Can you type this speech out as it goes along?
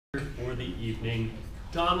for the evening,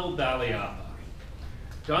 Donald Baliapa.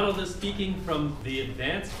 Donald is speaking from the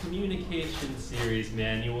Advanced Communication Series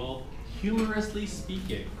manual, Humorously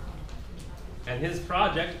Speaking. And his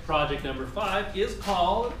project, project number 5, is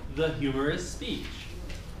called the Humorous Speech.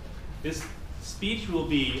 This speech will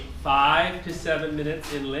be 5 to 7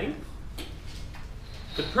 minutes in length.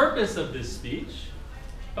 The purpose of this speech,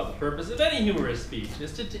 well, the purpose of any humorous speech,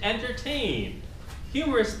 is to entertain.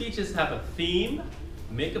 Humorous speeches have a theme,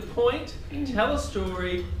 make a point, tell a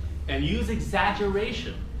story, and use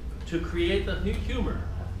exaggeration to create the humor.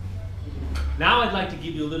 Now I'd like to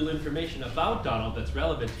give you a little information about Donald that's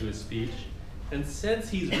relevant to his speech. And since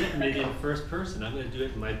he's written it in first person, I'm going to do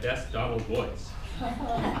it in my best Donald voice.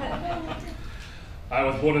 I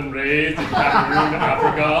was born and raised in Cameroon,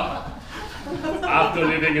 Africa. After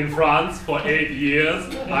living in France for 8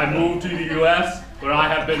 years, I moved to the US, where I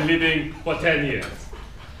have been living for 10 years.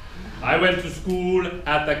 I went to school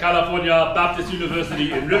at the California Baptist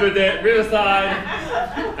University in Riverside,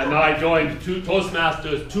 and I joined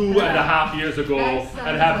Toastmasters 2.5 years ago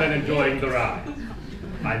and have been enjoying the ride.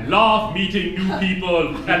 I love meeting new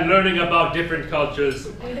people and learning about different cultures.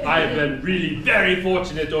 I have been really very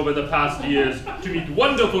fortunate over the past years to meet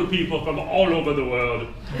wonderful people from all over the world.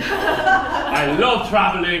 I love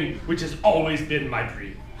traveling, which has always been my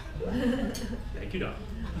dream. Thank you, Don.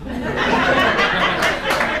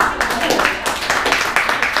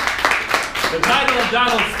 The title of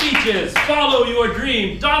Donald's speech is Follow Your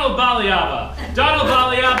Dream, Donald Baliapa. Donald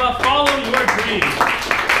Baliapa, follow your dream.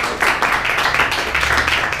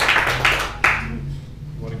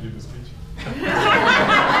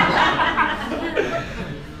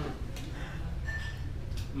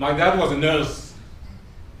 My dad was a nurse,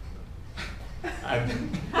 and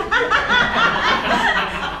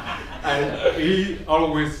he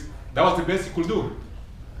always, that was the best he could do,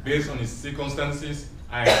 based on his circumstances,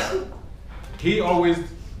 and he always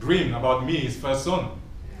dreamed about me, his first son,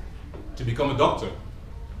 to become a doctor.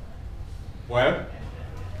 Well,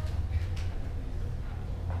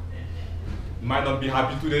 might not be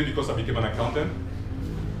happy today because I became an accountant,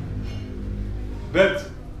 but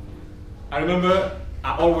I remember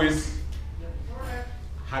I always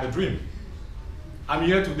had a dream. I'm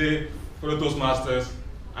here today for the Toastmasters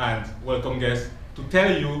and welcome guests to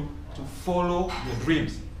tell you to follow your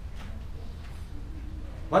dreams.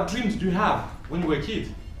 What dreams do you have when you were a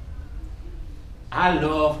kid? I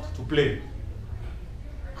loved to play.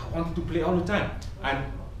 I wanted to play all the time, and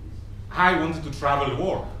I wanted to travel the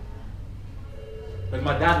world. But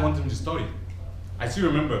my dad wanted me to study. I still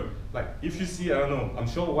remember, like, if you see, I don't know, I'm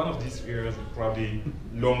sure one of these ears is probably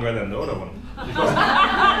longer than the other one.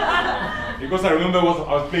 Because I remember I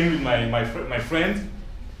was playing with my friends.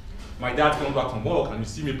 My dad comes back from work and you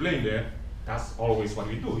see me playing there. That's always what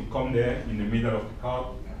we do. We come there in the middle of the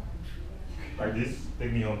car, like this,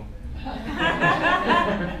 take me home.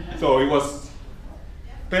 So it was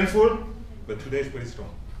painful, but today is pretty strong.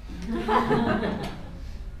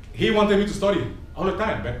 He wanted me to study all the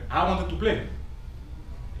time, but I wanted to play.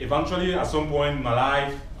 Eventually, at some point in my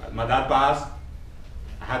life, my dad passed,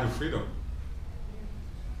 I had the freedom.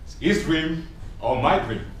 It's his dream or my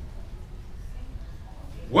dream.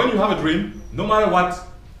 When you have a dream, no matter what,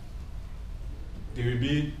 there will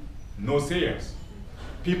be no sayers.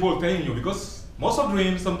 People telling you, because most of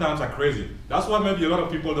dreams sometimes are crazy. That's why maybe a lot of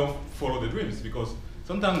people don't follow the dreams, because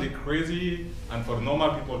sometimes they're crazy, and for the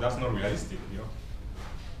normal people, that's not realistic. You know?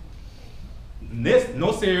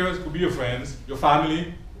 No sayers could be your friends, your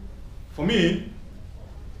family. For me,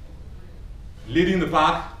 leading the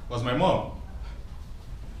pack was my mom.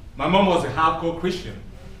 My mom was a hardcore Christian,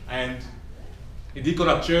 and a deacon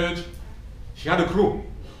at church. She had a crew.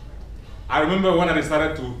 I remember when I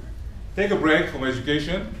decided to take a break from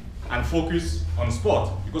education and focus on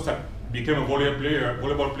sport, because I became a volleyball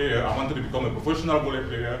player. I wanted to become a professional volleyball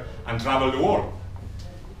player and travel the world.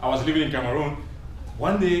 I was living in Cameroon.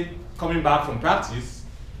 One day, coming back from practice,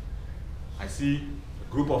 I see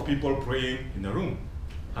a group of people praying in the room.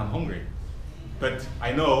 I'm hungry. But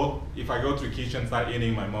I know if I go to the kitchen and start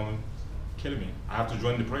eating, my mom will kill me. I have to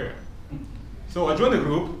join the prayer. So I joined the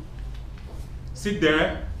group, sit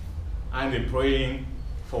there, and they're praying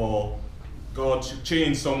for God to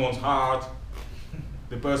change someone's heart.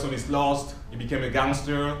 The person is lost, he became a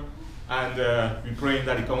gangster, and we're praying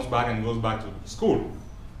that he comes back and goes back to school.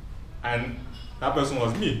 And that person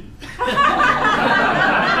was me.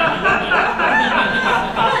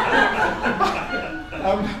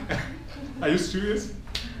 Are you serious?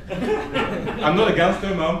 I'm not a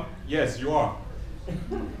gangster, Mom. Yes, you are.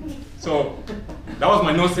 So that was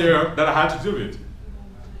my no-sayer that I had to do with.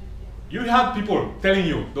 You have people telling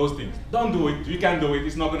you those things. Don't do it, you can't do it,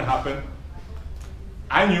 it's not gonna happen.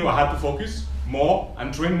 I knew I had to focus more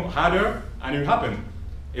and train harder, and it happened.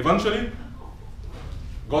 Eventually,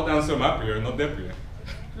 God answered my prayer, not their prayer.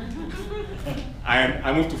 And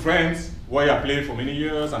I moved to France, where I played for many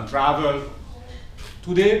years and traveled.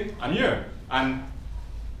 Today, I'm here, and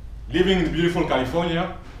living in beautiful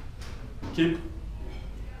California, keep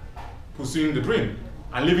pursuing the dream,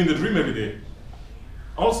 and living the dream every day.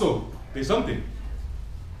 Also, there's something.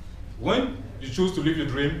 When you choose to live your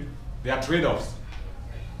dream, there are trade-offs.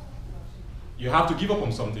 You have to give up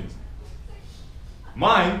on something.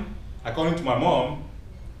 Mine, according to my mom,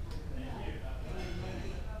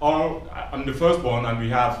 I'm the firstborn, and I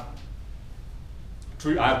have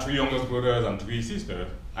three younger brothers and 3 sisters,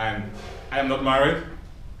 and I am not married,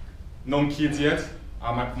 no kids yet.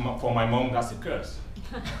 For my mom, that's a curse.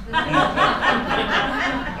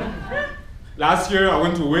 Last year, I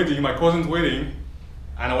went to a wedding, my cousin's wedding,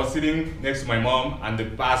 and I was sitting next to my mom, and the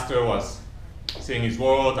pastor was saying his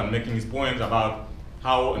words and making his points about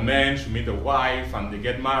how a man should meet a wife, and they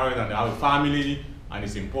get married, and they have a family, and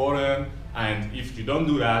it's important, and if you don't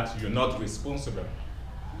do that, you're not responsible.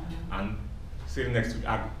 And sitting next to me,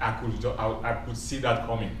 I could see that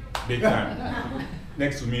coming, big time.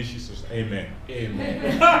 Next to me, she says, amen,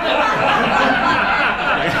 amen.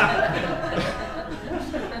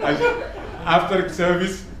 After the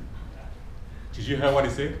service, did you hear what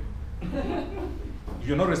he said?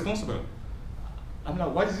 You're not responsible. I'm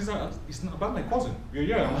like, what is this? It's not about my cousin.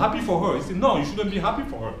 Yeah, I'm happy for her. He said, no, you shouldn't be happy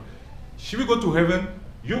for her. She will go to heaven,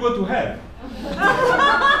 you go to hell.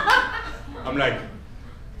 I'm like,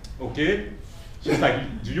 okay. She's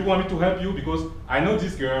like, do you want me to help you? Because I know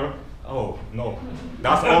this girl. Oh, no.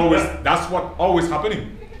 That's what always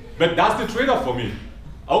happening. But that's the trade-off for me.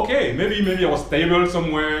 Okay, maybe I was stable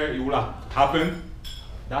somewhere, it would have happened.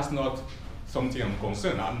 That's not something I'm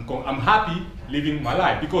concerned. I'm happy living my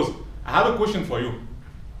life, because I have a question for you.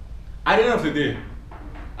 At the end of the day,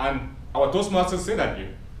 and our Toastmasters say that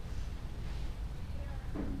here,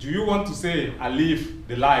 do you want to say I live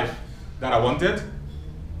the life that I wanted,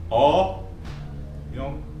 or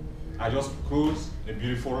I just cruise a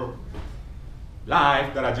beautiful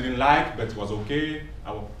life that I didn't like, but it was okay.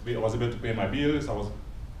 I was able to pay my bills.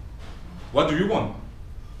 What do you want?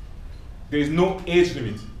 There is no age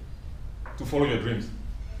limit to follow your dreams.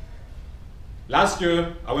 Last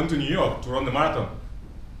year, I went to New York to run the marathon.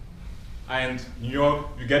 And New York,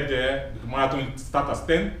 you get there, the marathon starts at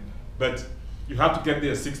 10, but you have to get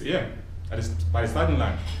there at 6 a.m. by the starting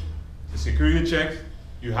line. The security check,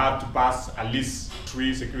 you have to pass at least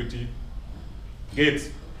 3 security gates.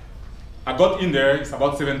 I got in there, it's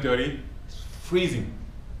about 7:30, it's freezing.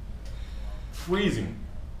 Freezing,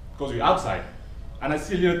 because you're outside. And I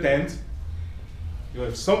see a little tent. You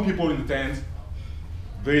have some people in the tent.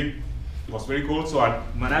 It was very cold, so I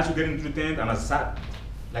managed to get into the tent, and I sat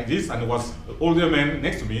like this, and there was an older man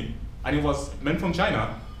next to me, and he was a man from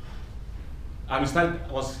China. And I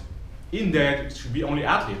was in there, it should be only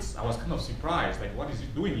athletes. I was kind of surprised, like, what is he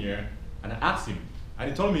doing here? And I asked him, and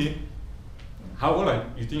he told me, how old are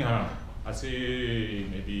you think I am? I say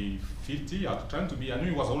maybe 50. I was trying to be, I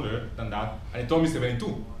knew he was older than that, and he told me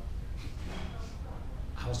 72.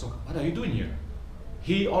 I was like, what are you doing here?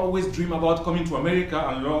 He always dreamed about coming to America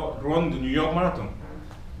and run the New York Marathon.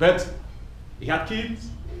 But he had kids,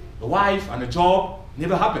 a wife, and a job.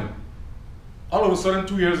 Never happened. All of a sudden,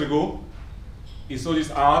 2 years ago, he saw this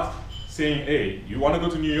ad saying, hey, you want to go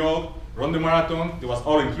to New York, run the marathon? It was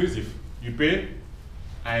all inclusive. You pay,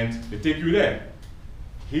 and they take you there.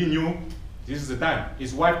 He knew this is the time.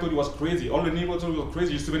 His wife thought he was crazy. All the neighbors thought he was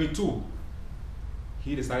crazy. He's 72.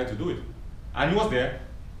 He decided to do it. And he was there.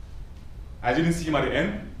 I didn't see him at the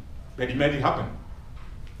end, but he made it happen.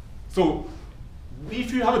 So,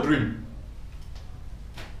 if you have a dream,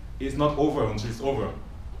 it's not over until it's over.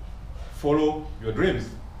 Follow your dreams.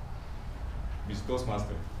 Mr.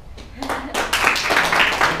 Toastmaster.